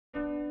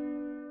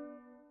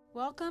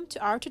Welcome to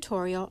our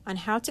tutorial on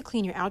how to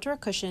clean your outdoor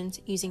cushions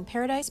using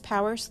Paradise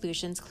Power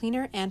Solutions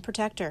Cleaner and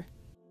Protector.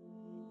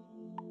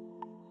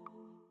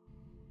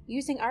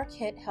 Using our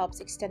kit helps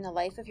extend the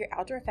life of your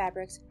outdoor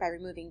fabrics by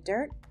removing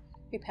dirt,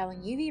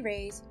 repelling UV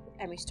rays,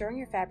 and restoring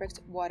your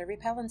fabric's water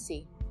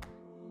repellency.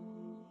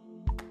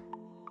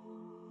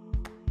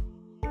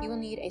 You will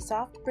need a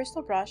soft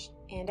bristle brush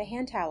and a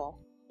hand towel.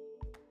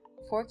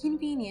 For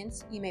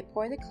convenience, you may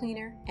pour the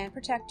cleaner and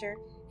protector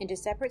into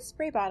separate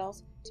spray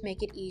bottles to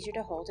make it easier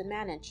to hold and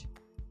manage.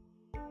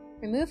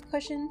 Remove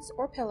cushions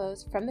or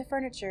pillows from the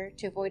furniture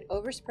to avoid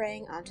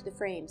overspraying onto the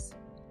frames.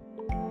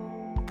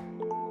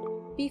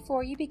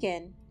 Before you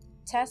begin,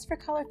 test for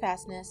color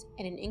fastness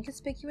in an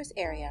inconspicuous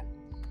area.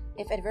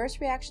 If adverse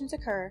reactions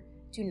occur,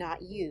 do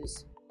not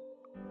use.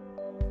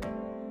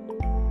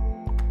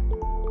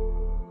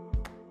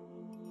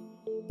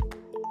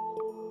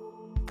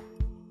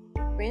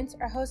 Rinse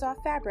or hose off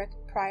fabric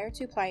prior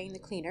to applying the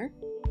cleaner.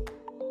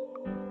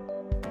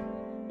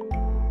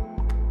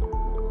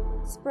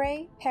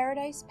 Spray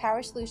Paradise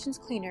Power Solutions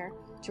Cleaner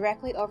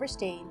directly over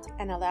stains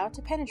and allow it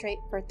to penetrate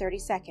for 30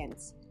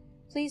 seconds.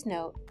 Please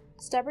note,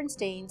 stubborn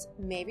stains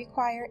may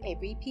require a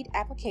repeat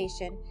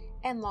application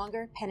and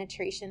longer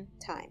penetration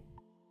time.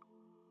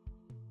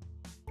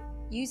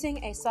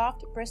 Using a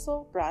soft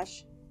bristle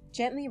brush,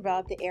 gently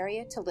rub the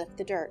area to lift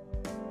the dirt.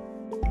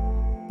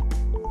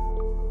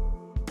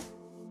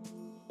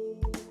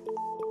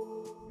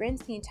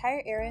 Rinse the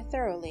entire area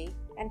thoroughly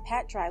and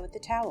pat dry with the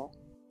towel.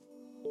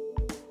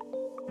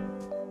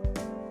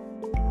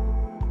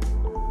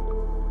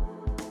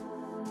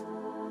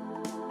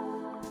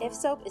 If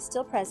soap is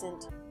still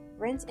present,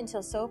 rinse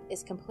until soap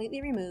is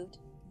completely removed,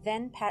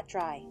 then pat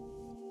dry.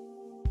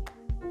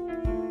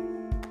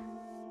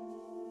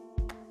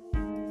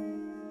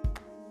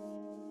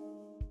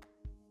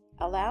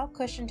 Allow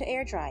cushion to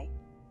air dry.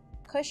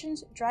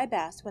 Cushions dry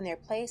best when they're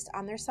placed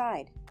on their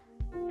side.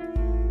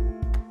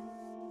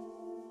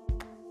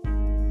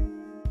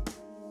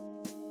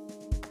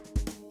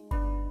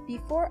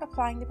 Before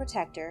applying the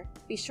protector,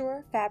 be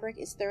sure fabric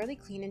is thoroughly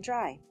clean and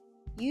dry.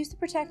 Use the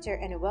protector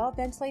in a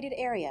well-ventilated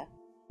area.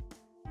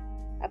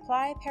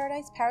 Apply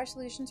Paradise Power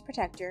Solutions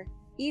Protector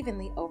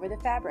evenly over the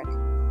fabric.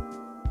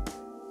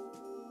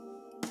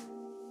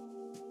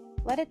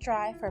 Let it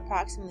dry for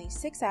approximately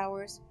 6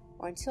 hours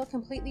or until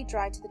completely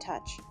dry to the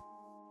touch.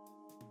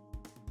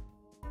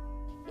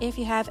 If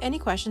you have any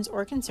questions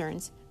or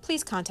concerns,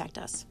 please contact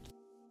us.